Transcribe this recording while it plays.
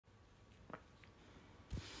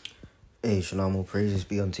Hey, Shalom, all praises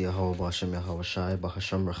be unto Yahweh, Bashem Yahweh Shai,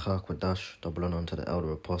 Bahasham Rachak Wadash, double honor unto the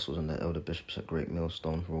elder apostles and the elder bishops at Great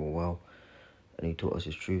Millstone who were well, and he taught us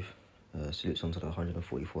his truth. Salutes unto the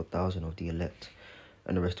 144,000 of the elect,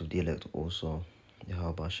 and the rest of the elect also.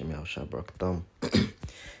 Yahweh Bashem Yahweh Shai Barakdam.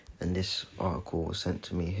 And this article was sent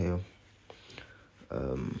to me here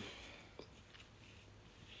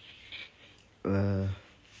by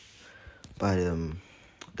the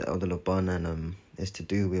elder Laban, and it's to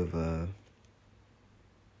do with the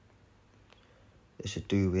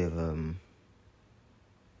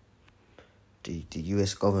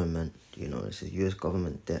U.S. government. You know, it says U.S.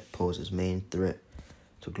 government debt poses main threat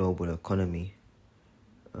to global economy.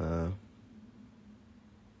 The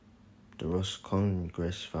Ross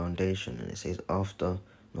Congress Foundation, and it says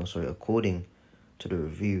according to the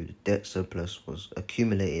review, the debt surplus was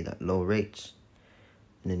accumulated at low rates,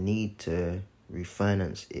 and the need to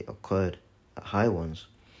refinance it occurred at high ones,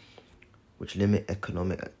 which limit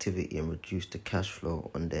economic activity and reduce the cash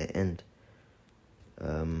flow on their end.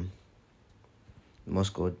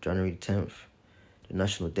 Moscow, January 10th. The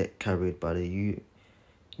national debt carried by the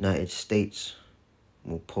United States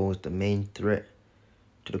will pose the main threat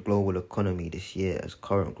to the global economy this year, as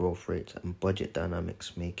current growth rates and budget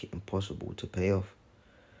dynamics make it impossible to pay off.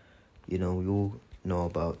 You know, we all know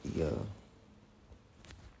about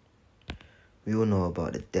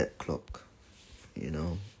the debt clock, you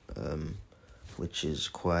know, which is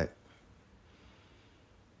quite,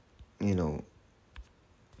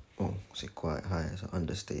 quite high as an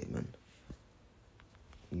understatement.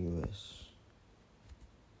 US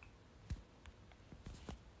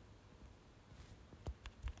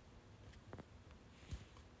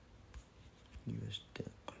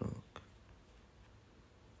debt clock.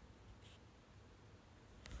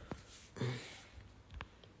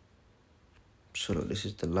 So look, this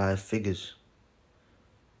is the live figures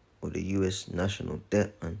of the US national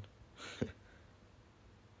debt, man.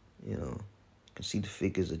 You know, you can see the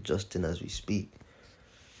figures adjusting as we speak.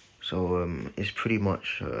 So it's pretty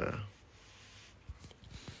much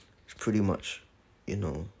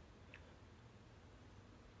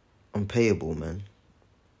unpayable, man.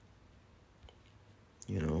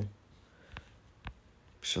 You know,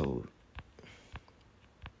 so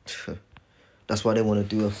that's why they want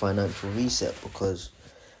to do a financial reset, because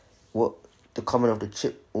what the coming of the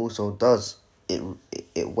chip also does,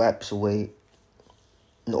 it wipes away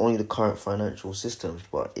not only the current financial systems,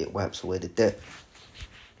 but it wipes away the debt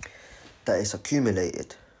that is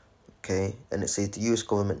accumulated. Okay, and it says the US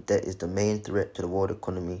government debt is the main threat to the world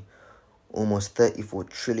economy. Almost 34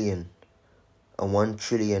 trillion and 1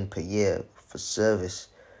 trillion per year for service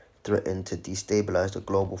threatened to destabilize the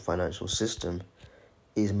global financial system.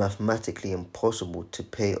 It is mathematically impossible to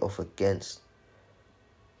pay off against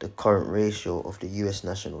the current ratio of the US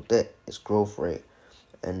national debt, its growth rate,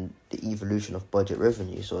 and the evolution of budget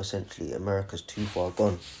revenue. So essentially, America's too far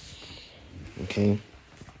gone. Okay,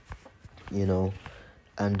 you know,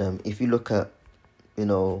 and if you look at, in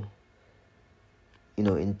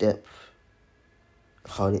depth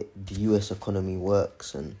how the US economy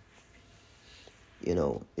works, and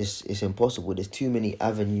it's impossible. There's too many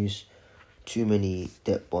avenues, too many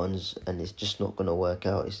debt bonds, and it's just not gonna work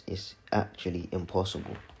out. It's actually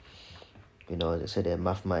impossible. As I said, they're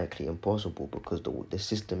mathematically impossible, because the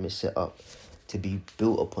system is set up to be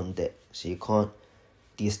built upon debt. So you can't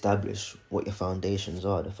de-establish what your foundations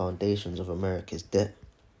are. The foundations of America's debt.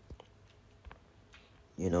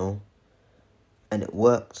 And it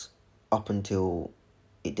worked up until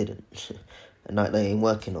it didn't. And now they ain't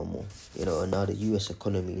working no more. And now the US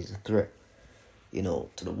economy is a threat,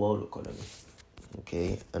 to the world economy.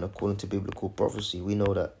 Okay, and according to biblical prophecy, we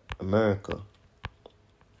know that America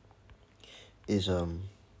is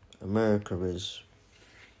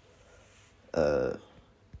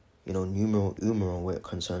numeral umeral where it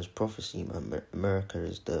concerns prophecy. America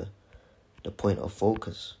is the point of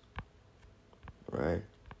focus, right?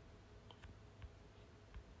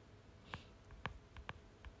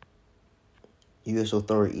 US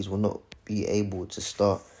authorities will not be able to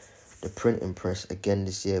start the printing press again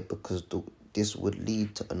this year, because this would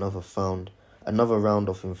lead to another round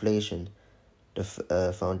of inflation, the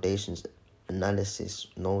foundation's analysis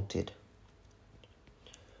noted.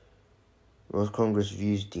 World Congress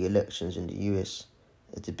views the elections in the US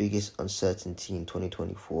as the biggest uncertainty in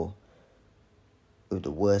 2024, with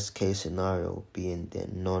the worst case scenario being their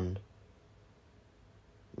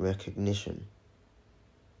non-recognition.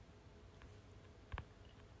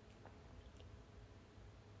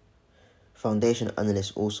 Foundation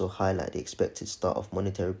analysts also highlight the expected start of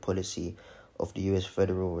monetary policy of the US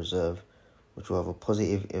Federal Reserve, which will have a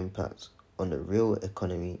positive impact on the real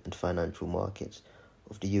economy and financial markets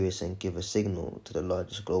of the US and give a signal to the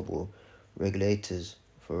largest global regulators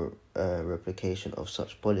for replication of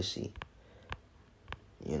such policy.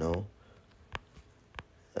 You know,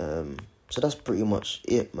 so that's pretty much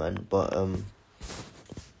it, man. But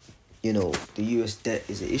the US debt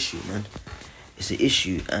is an issue, man. It's an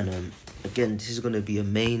issue, and again, this is gonna be a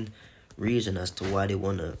main reason as to why they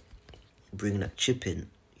wanna bring that chip in,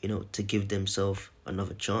 to give themselves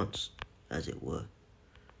another chance, as it were.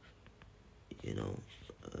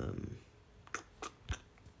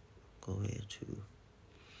 Go here to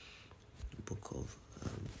the book of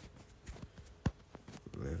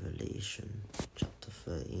Revelation, chapter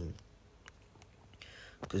 13.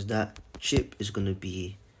 Because that chip is going to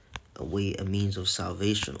be a means of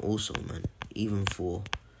salvation also, man. Even for,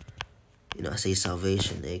 I say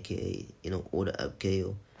salvation, aka, order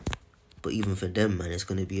Abgail. But even for them, man, it's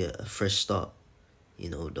going to be a fresh start.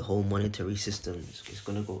 The whole monetary system is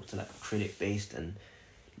going to go to like credit-based and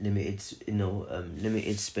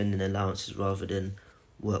limited spending allowances rather than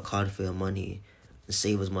work hard for your money and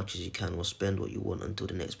save as much as you can or spend what you want until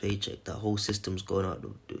the next paycheck. That whole system's going out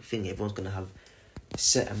the thing. Everyone's going to have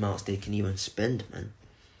set amounts they can even spend, man,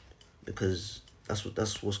 because that's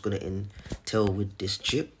what's going to entail with this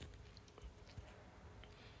chip.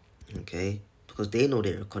 Okay, because they know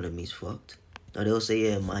their economy's fucked. Now they'll say,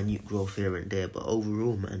 yeah, minute growth here and there, but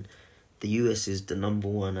overall, man, the US is the number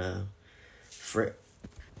one threat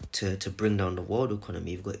to bring down the world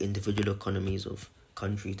economy. You've got individual economies of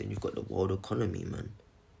countries, then you've got the world economy, man.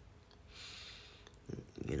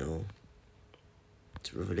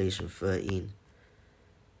 It's Revelation 13,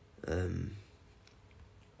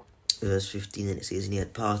 verse 15, and it says, and he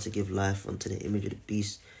had power to give life unto the image of the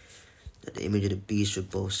beast, that the image of the beast should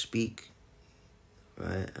both speak,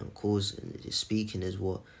 right, and cause, and the speaking is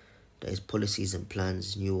what? That his policies and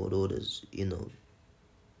plans, new world orders,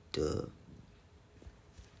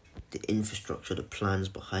 the infrastructure, the plans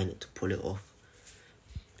behind it to pull it off.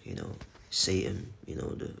 Satan,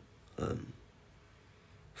 the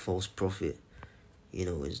false prophet,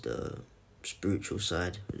 is the spiritual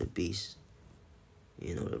side of the beast.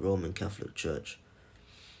 The Roman Catholic Church,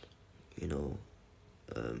 the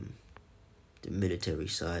military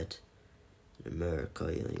side in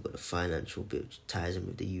America, you've got the financial bit which ties in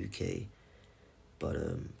with the UK. But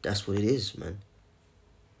that's what it is, man.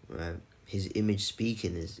 Right? His image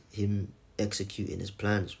speaking is him executing his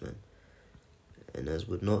plans, man. And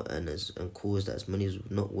cause that as many as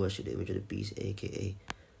would not worship the image of the beast, aka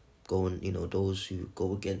those who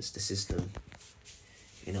go against the system,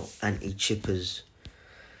 anti-chippers,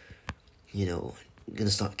 gonna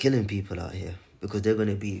start killing people out here, because they're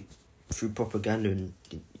gonna be, through propaganda and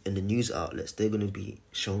the news outlets, they're gonna be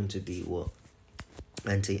shown to be what?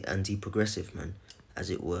 Anti-progressive, man, as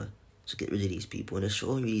it were. So get rid of these people. And they're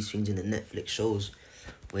showing you these things in the Netflix shows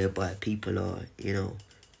whereby people are,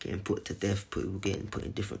 getting put to death, getting put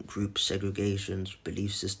in different groups, segregations,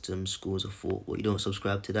 belief systems, schools of thought. Well, you don't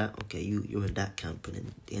subscribe to that? Okay, you're in that camp, and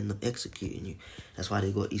then they end up executing you. That's why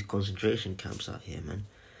they got these concentration camps out here, man.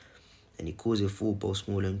 And he calls it fool, both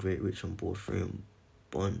small and great, rich on board, free and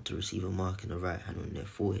bond to receive a mark in the right hand on their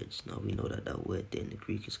foreheads. Now we know that word there in the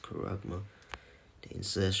Greek is charagma, the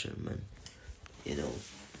insertion, man.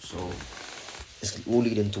 So it's all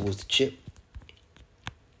leading towards the chip.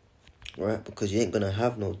 Right, because you ain't gonna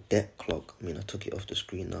have no debt clock. I mean, I took it off the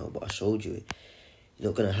screen now, but I showed you it.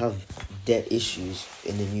 You're not gonna have debt issues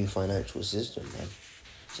in the new financial system, man.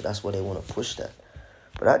 So that's why they want to push that.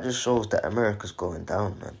 But that just shows that America's going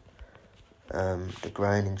down, man. The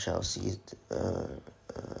grinding shall cease.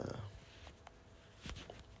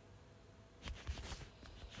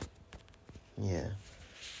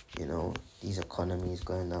 These economies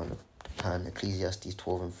going down the pan. Ecclesiastes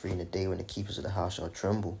 12:3, in the day when the keepers of the house shall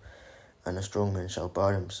tremble, and the strong men shall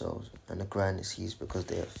bow themselves, and the grind is ceased because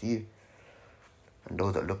they are few. And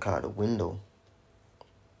those that look out the window,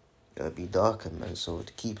 it'll be darkened, man. So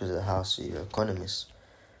the keepers of the house are your economists,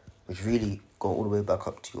 which really go all the way back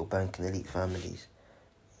up to your banking elite families.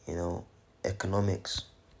 Economics,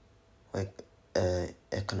 like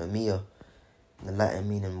economia, the Latin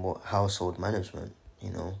meaning what? Household management.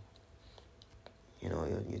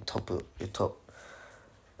 Your top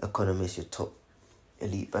economists, your top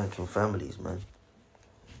elite banking families, man.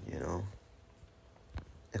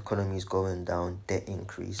 Economy's going down, debt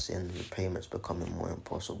increasing, repayments becoming more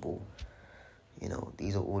impossible.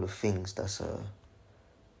 These are all the things that's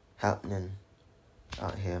happening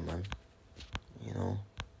out here, man.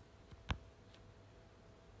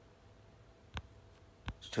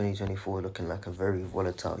 2024 looking like a very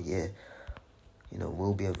volatile year.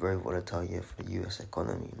 Will be a very volatile year for the US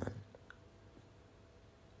economy, man.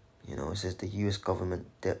 You know, it says the US government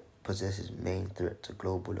debt possesses main threat to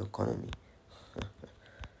global economy.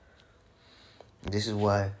 This is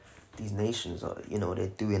why these nations are, they're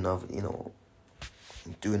doing other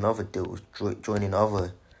deals, joining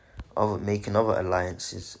making other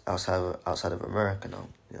alliances outside of America now.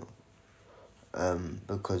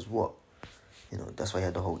 Because what, that's why you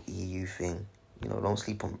had the whole EU thing. Don't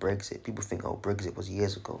sleep on Brexit. People think, oh, Brexit was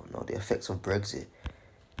years ago. No, the effects of Brexit,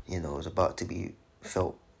 is about to be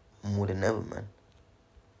felt more than ever, man.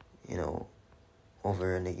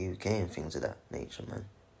 Over in the UK and things of that nature, man.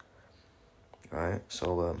 Right?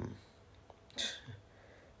 So,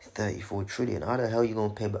 34 trillion. How the hell you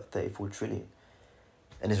gonna pay back 34 trillion?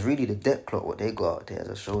 And it's really the debt clock, what they got out there, as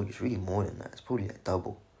I showed you, it's really more than that. It's probably like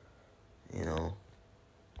double.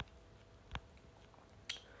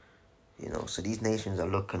 So these nations are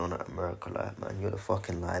looking on at America like, man, you're the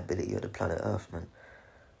fucking liability of the planet Earth, man.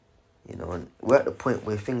 And we're at the point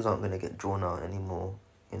where things aren't going to get drawn out anymore.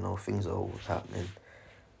 Things are all happening.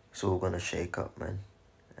 It's all going to shake up, man.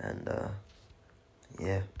 And,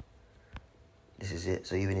 yeah. This is it.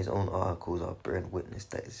 So even his own articles are bearing witness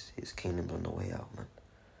that his kingdom's on the way out, man.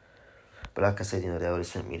 But like I said, they already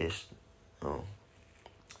sent me this, the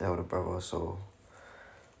elder brother, so,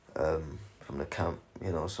 from the camp,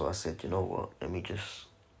 so I said, you know what, let me just,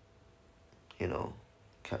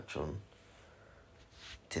 catch on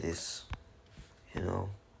to this,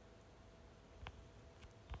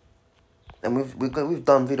 And we've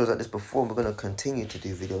done videos like this before, and we're gonna continue to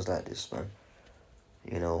do videos like this, man.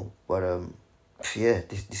 But yeah,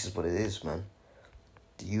 this is what it is, man.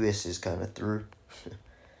 The US is kind of through,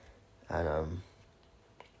 and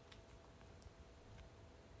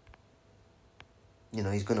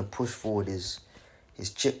he's gonna push forward his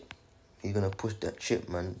chip. He's gonna push that chip,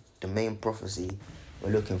 man. The main prophecy we're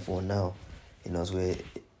looking for now, as we're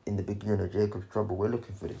in the beginning of Jacob's trouble, we're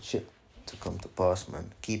looking for the chip to come to pass,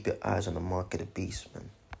 man. Keep your eyes on the mark of the beast, man.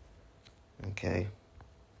 Okay?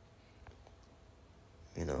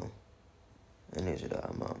 And here's that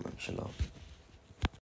I'm out, man. Shalom.